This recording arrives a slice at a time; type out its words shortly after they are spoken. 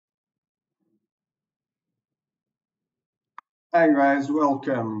Hi guys,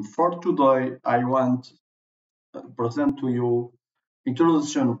 welcome. For today, I want to present to you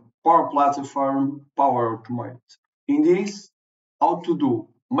introduction Power Platform Power Automate. In this, how to do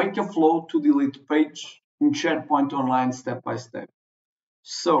make a flow to delete page in SharePoint Online step by step.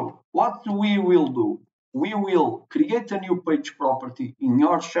 So what we will do, we will create a new page property in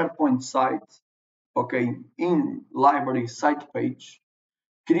your SharePoint site, okay, in library site page,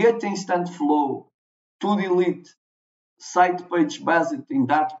 create instant flow to delete site page based in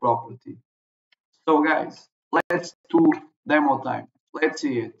that property. So guys, let's do demo time. Let's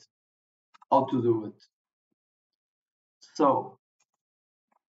see it, how to do it. So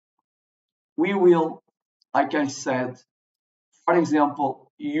we will, like I said, for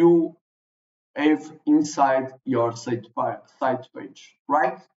example, you have inside your site page,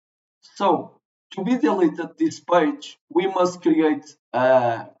 right? So to be deleted this page, we must create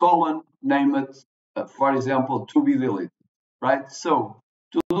a column named, for example, to be deleted, right? So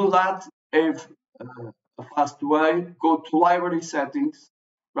to do that, have a fast way, go to library settings,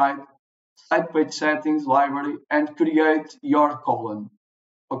 right? Site page settings, library, and create your column,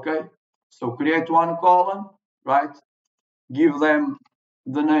 okay? So create one column, right? Give them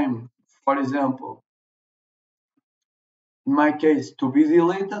the name, for example, in my case, to be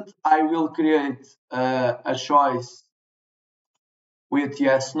deleted, I will create a choice with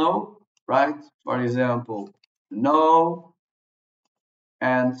yes, no, right? For example, no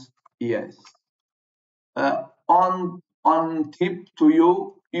and yes. On tip to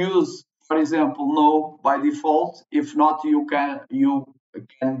you, use, for example, no by default. If not, you can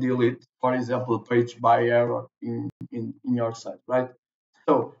delete, for example, page by error in your site, right?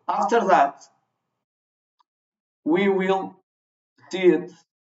 So after that, we will see it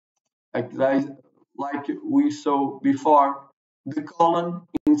like we saw before, the column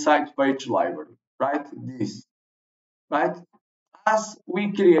inside page library, right? This, right? As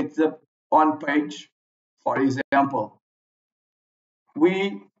we create the on page, for example,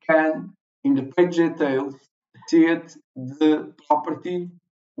 we can, in the page details, see it, the property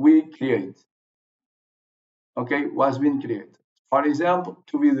we create, okay, was being created. For example,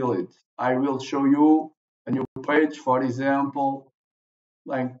 to be deleted. I will show you a new page, for example,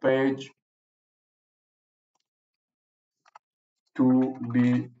 blank page to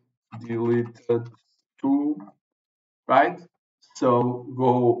be deleted to, right? So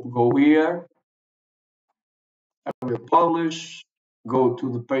go here, I will publish, go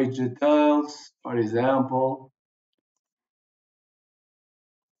to the page details, for example,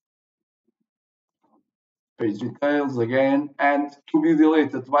 page details again, and to be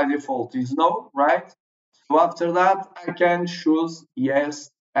deleted by default is no, right? So after that, I can choose yes,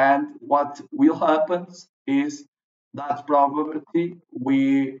 and what will happen is that property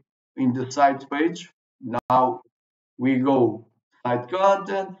we in the site page, now we go site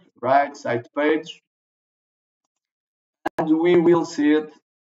content, right, site page, and we will see it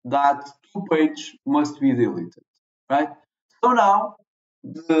that two page must be deleted, right? So now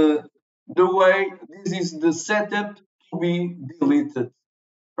the way this is the setup to be deleted,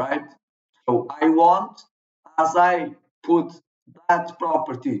 right? So I want, as I put that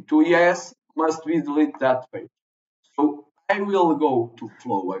property to yes, must be delete that page. So I will go to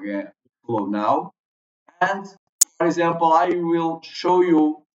flow again, flow now, and for example, I will show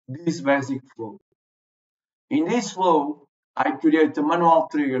you this basic flow. In this flow, I create a manual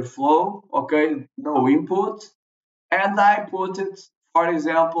trigger flow, okay, no input, and I put it, for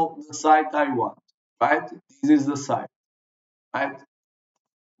example, the site I want, right? This is the site, right?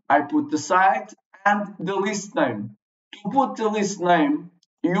 I put the site and the list name. To put the list name,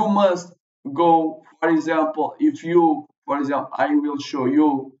 you must go, for example, I will show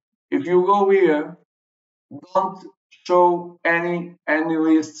you, if you go here, don't show any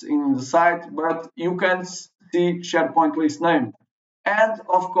lists in the site, but you can see SharePoint list name. And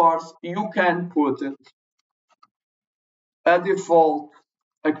of course, you can put it a default,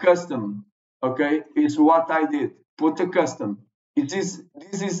 a custom. Okay, is what I did. Put a custom. This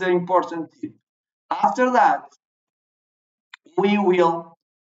is an important tip. After that, we will,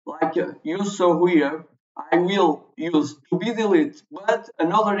 like you saw here, I will use to be delete, but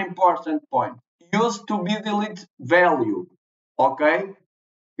another important point, use to be delete value. Okay,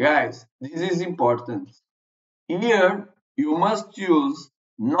 guys, this is important. Here, you must use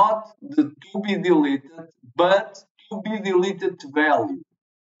not the to be deleted, but to be deleted value.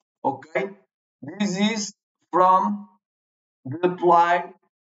 Okay, this is from the apply,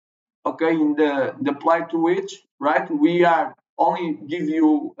 okay, in the apply to which, right, we are only give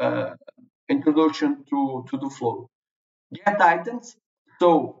you introduction to the flow. Get items,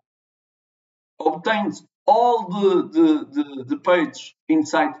 so obtains all the page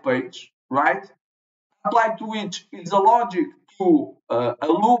inside page, right? Apply to which is a logic to a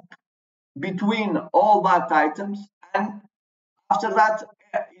loop between all that items, and after that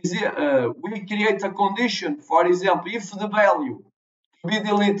we create a condition. For example, if the value to be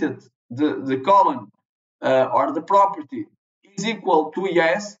deleted, the column or the property is equal to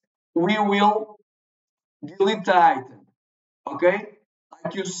yes, we will delete the item. Okay,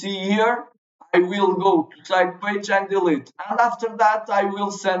 like you see here, I will go to site page and delete, and after that I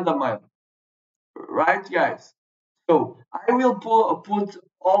will send a mail, right guys? So I will put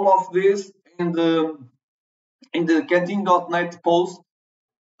all of this in the canteen.net post,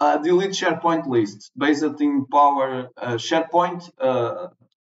 delete SharePoint lists based in Power SharePoint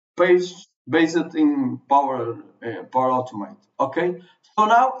page based in Power Automate. Okay. So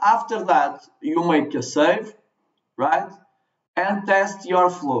now after that you make a save, right, and test your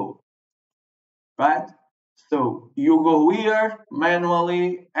flow, right. So you go here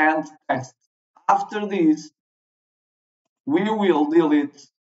manually and test. After this, we will delete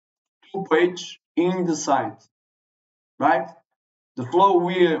two pages in the site, right? The flow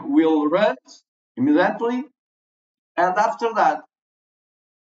will run immediately, and after that,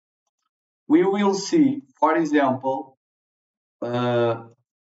 we will see, for example, uh,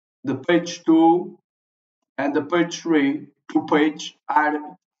 the page 2 and the page 3, two page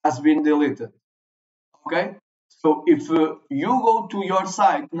has been deleted. Okay? So if you go to your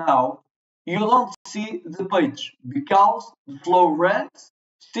site now, you don't see the page because the flow runs.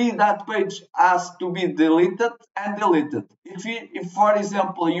 See that page has to be deleted and deleted. If for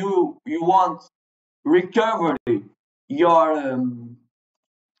example you want recovery your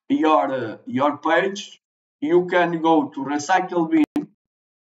page, you can go to recycle bin,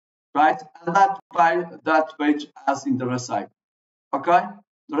 right? And that page has in the recycle. Okay,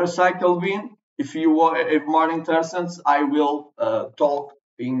 the recycle bin. If you have more interested, I will talk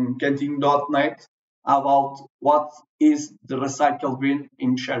in canteen.net about what is the recycle bin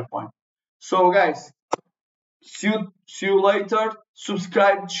in SharePoint. So guys, see you later.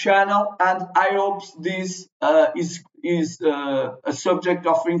 Subscribe channel, and I hope this is a subject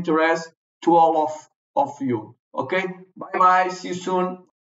of interest to all of you. Okay, bye bye. See you soon.